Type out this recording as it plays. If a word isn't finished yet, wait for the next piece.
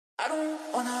I don't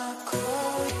wanna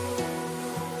call you.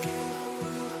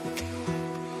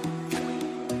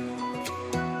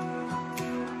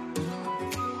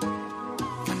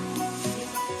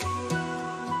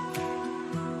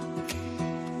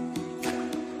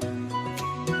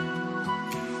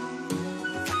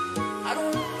 I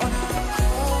don't wanna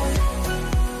call you.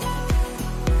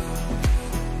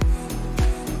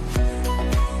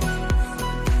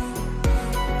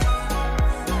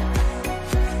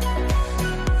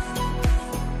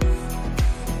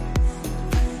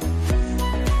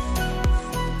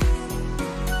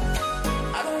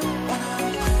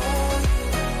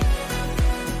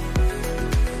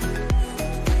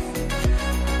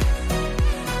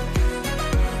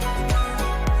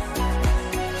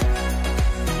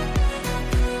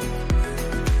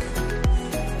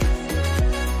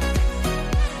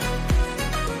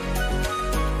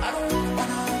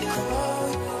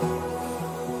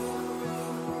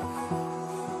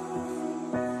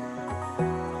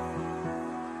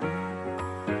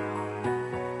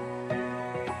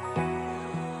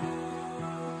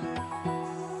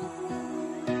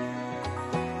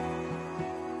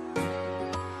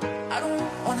 I don't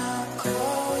wanna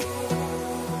call you.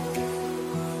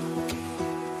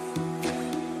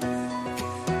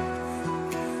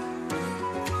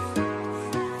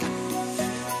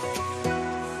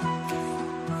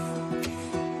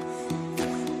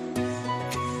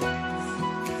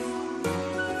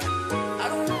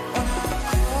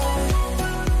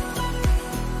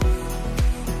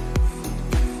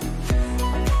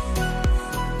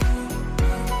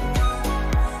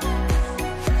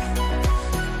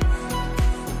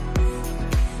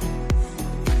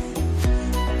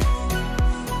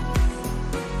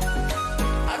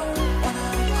 I don't wanna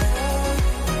call you.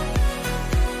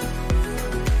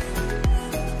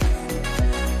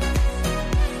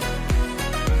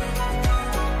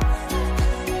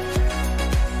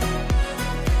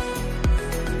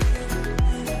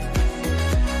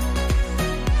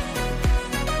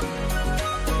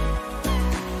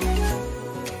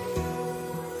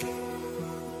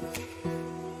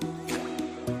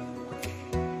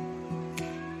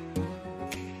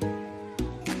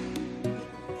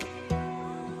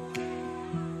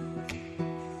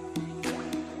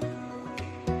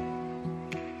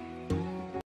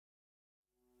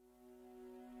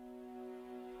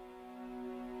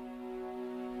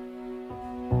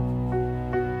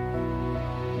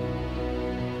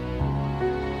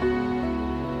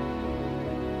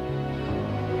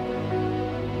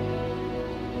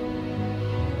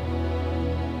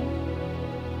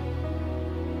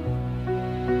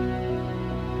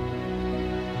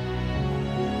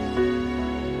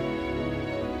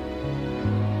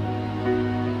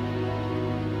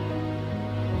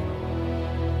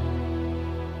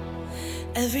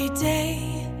 Every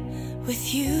day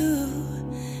with you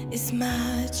is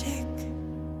magic.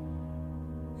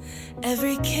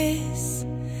 Every kiss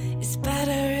is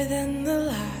better than the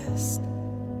last.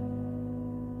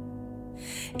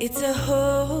 It's a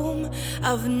home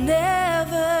I've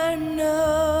never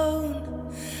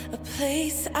known, a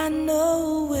place I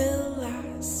know will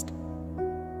last.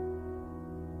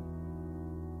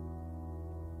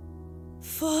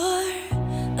 For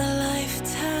a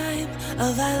lifetime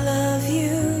of I love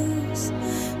yous,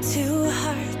 two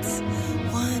hearts,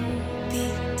 one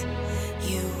beat.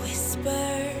 You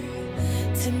whisper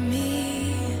to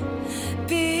me,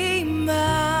 be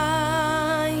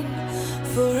mine.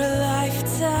 For a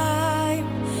lifetime,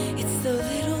 it's the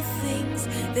little things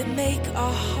that make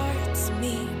our hearts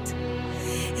meet.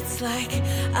 It's like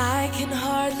I can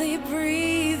hardly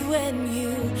breathe when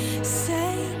you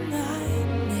say my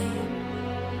name.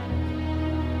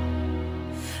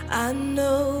 I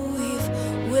know we've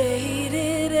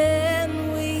waited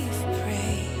and we've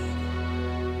prayed,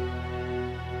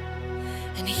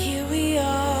 and here we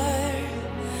are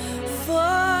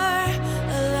for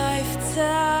a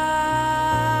lifetime.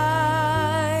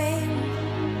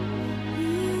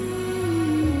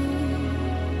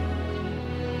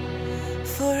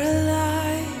 For a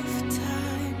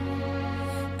lifetime.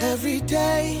 Every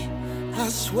day, I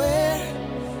swear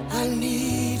I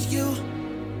need you.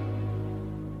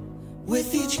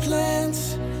 With each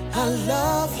glance, I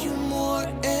love you more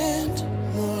and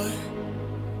more.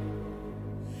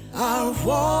 Our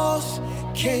walls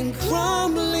came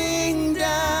crumbling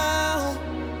down.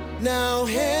 Now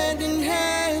hand in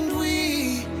hand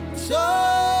we soar.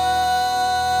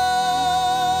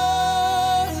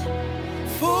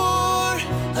 For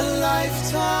a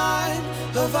lifetime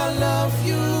of I love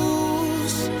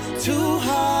yous, two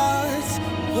hearts,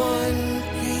 one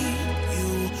beat.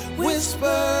 You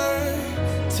whisper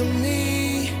to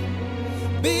me,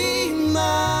 be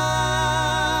mine.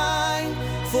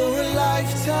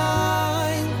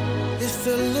 lifetime. It's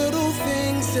the little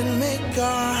things that make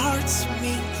our hearts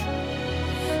meet.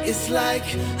 It's like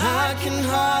I can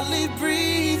hardly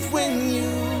breathe when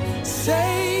you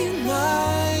say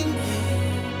my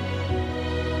name.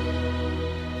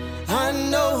 I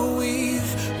know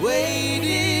we've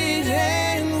waited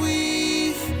and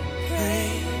we've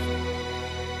prayed,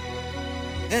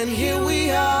 and here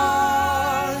we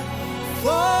are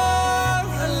for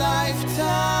a lifetime.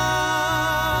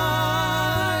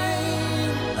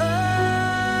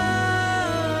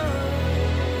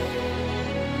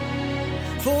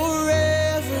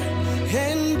 Forever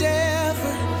and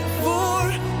ever for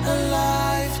a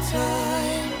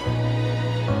lifetime.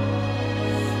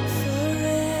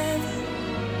 Forever.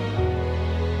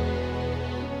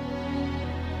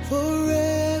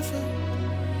 Forever.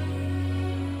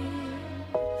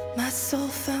 My soul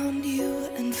found you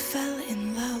and fell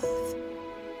in love.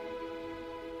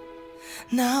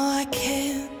 Now I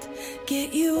can't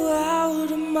get you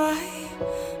out of my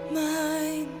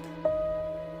mind.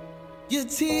 Your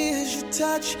tears, your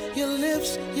touch, your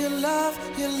lips, your love,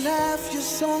 your laugh, your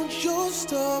songs, your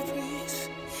stories.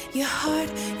 Your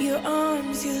heart, your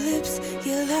arms, your lips,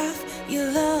 your laugh, your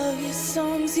love, your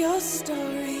songs, your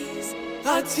stories.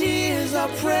 Our tears, our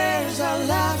prayers, our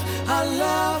laughs, our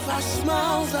love, our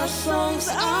smiles, our songs,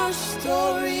 our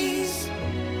stories.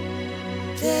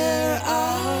 They're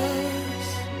ours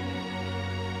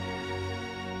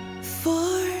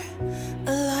For a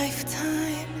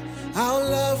lifetime. I'll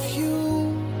love you.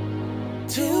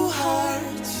 Two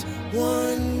hearts,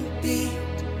 one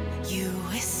beat. You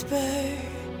whisper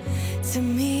to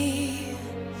me,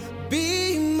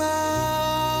 Be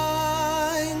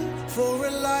mine for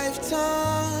a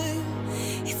lifetime.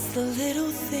 it's the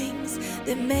little things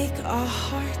that make our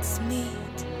hearts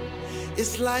meet.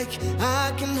 It's like I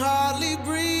can hardly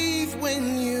breathe when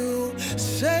you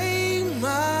say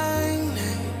my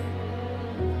name.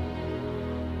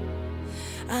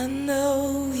 I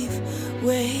know we've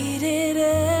waited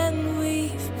and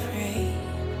we've prayed.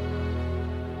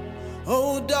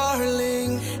 Oh,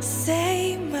 darling,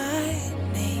 Say my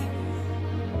name.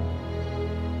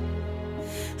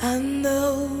 I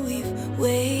know we've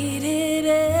waited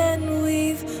and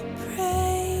we've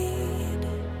prayed,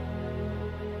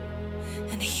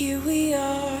 and here we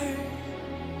are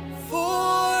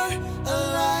for a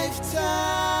lifetime.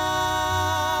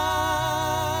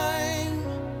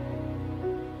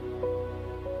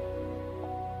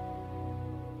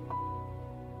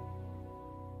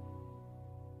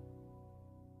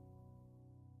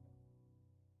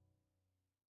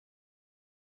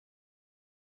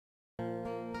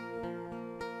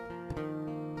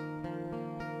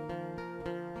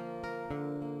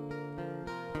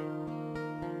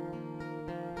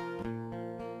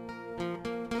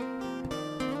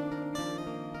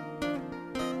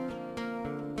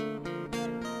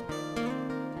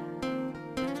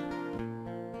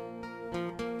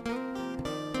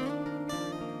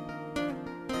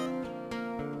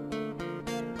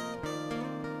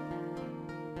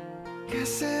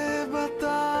 कैसे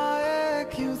बताए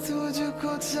क्यों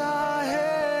तुझको चाहे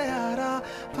यारा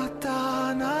पता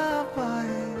ना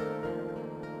पाए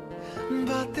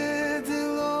बातें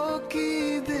दिलों की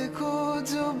देखो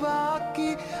जो बाकी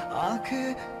आंखें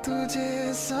तुझे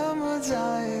समझ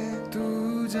आए तू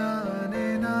जाने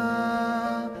ना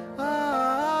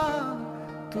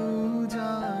तू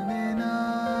जाने ना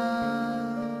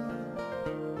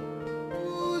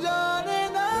तू जाने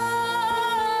ना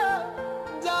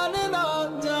जाने ना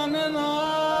जाने ना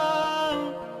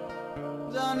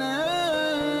जाने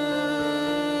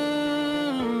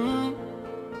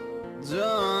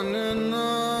जाने ना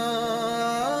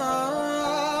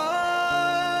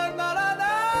ना ना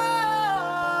ना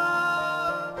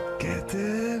कहते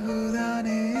खुदा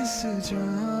ने इस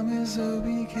जाम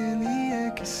ज़ोबी के लिए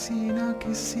किसी ना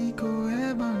किसी को है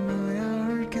बनाया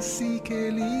हर किसी के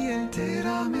लिए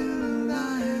तेरा मिलना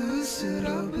है उस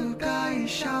रब का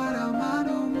इशारा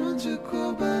मानो मुझको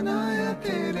बनाया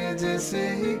तेरे जैसे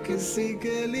ही किसी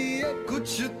के लिए कुछ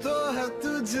तो है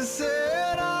तुझसे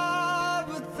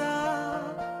राबता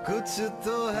कुछ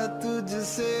तो है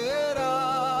तुझसे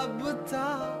राबता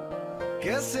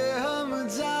कैसे हम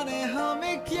जाने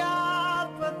हमें क्या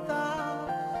पता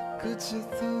कुछ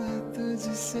तो है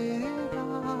तुझसे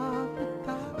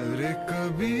राबता रे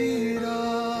कबीरा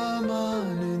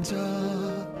मान जा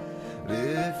रे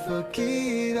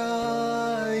फकीरा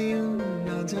यूं न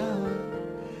जा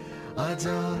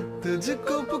आजा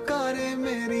तुझको पुकारे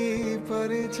मेरी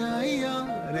परछाइयाँ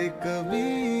रे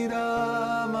कबीरा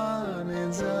मान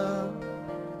जा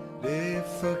रे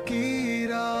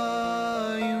फकीरा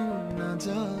यूं न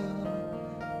जा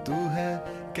तू है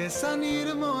कैसा नीर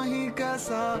मोही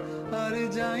कैसा हर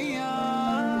जाइया।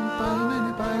 पाया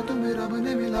मैंने पाया तुम्हें रब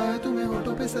ने मिलाया, तुम्हें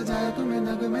होठों पे सजाया, तुम्हें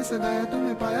नग में सगाया,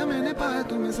 तुम्हें पाया मैंने पाया,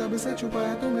 तुम्हें सबसे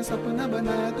छुपाया, तुम्हें सपना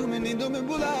बनाया, तुम्हें नींदों में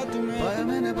बुलाया, तुम्हें पाया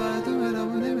मैंने पाया, तुम्हें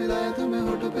रब ने मिलाया, तुम्हें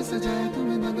होठों पे सजाया,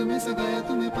 तुम्हें नग में सगाया,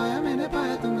 तुम्हें पाया मैंने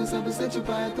पाया, तुम्हें सबसे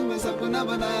छुपाया, तुम्हें सपना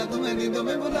बनाया, तुम्हें नींदों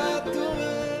में बुलाया,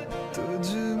 तुम्हें तुझ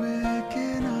में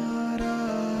किनारा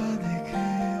दिखे,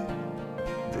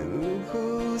 दिल को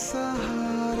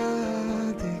सहारा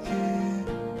दिखे,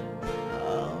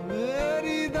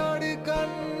 मेरी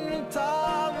धड़कन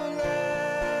थाम ले,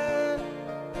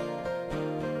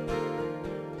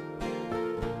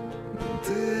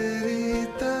 तेरी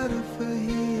तरफ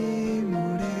ही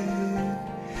मुड़े,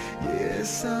 ये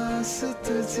सांस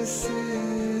तुझसे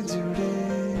जुड़े,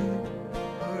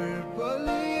 हर पल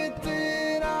ये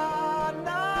तेरा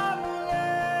नाम ले।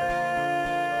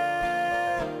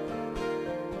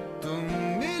 तुम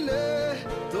मिले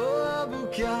तो अब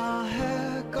क्या है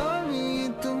कमी,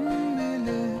 तुम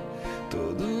मिले तो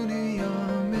दुनिया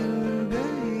मिल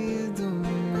गई, तुम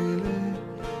मिले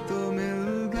तो मिल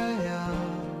गया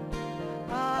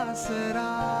आसरा।